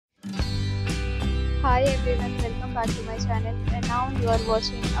Hi everyone, welcome back to my channel. And now you are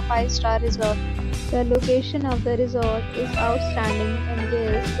watching a 5-star resort. The location of the resort is outstanding and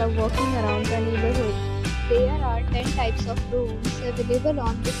guests love walking around the neighborhood. There are 10 types of rooms available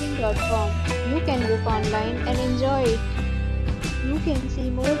on booking.com. You can book online and enjoy it. You can see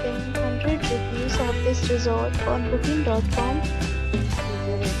more than 100 reviews of this resort on booking.com.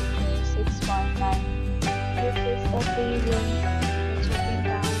 User rating is 6.9. This is the premium. The check-in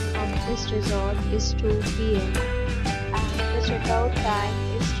time of this resort is 2 p.m. and the checkout time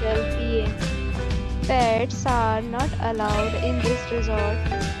is 12 p.m. Pets are not allowed in this resort.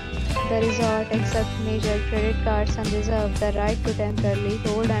 The resort accepts major credit cards and reserves the right to temporarily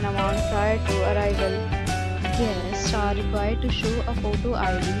hold an amount prior to arrival. Guests are required to show a photo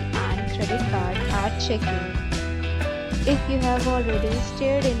ID and credit card at check-in. If you have already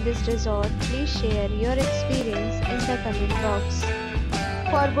stayed in this resort, please share your experience in the comment box.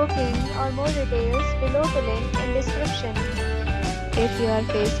 For booking or more details, below the link in description. If you are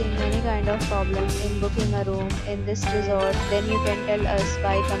facing any kind of problem in booking a room in this resort, then you can tell us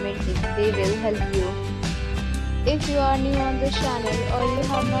by commenting. We will help you. If you are new on this channel or you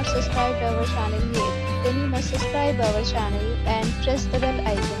have not subscribed our channel yet, then you must subscribe our channel and press the bell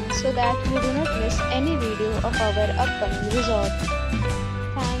icon so that you do not miss any video of our upcoming resort.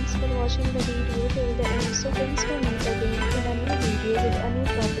 Thanks for watching the video till the end. So friends, will meet again in a new video with a new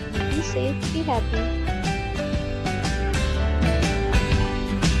property. Be safe, be happy.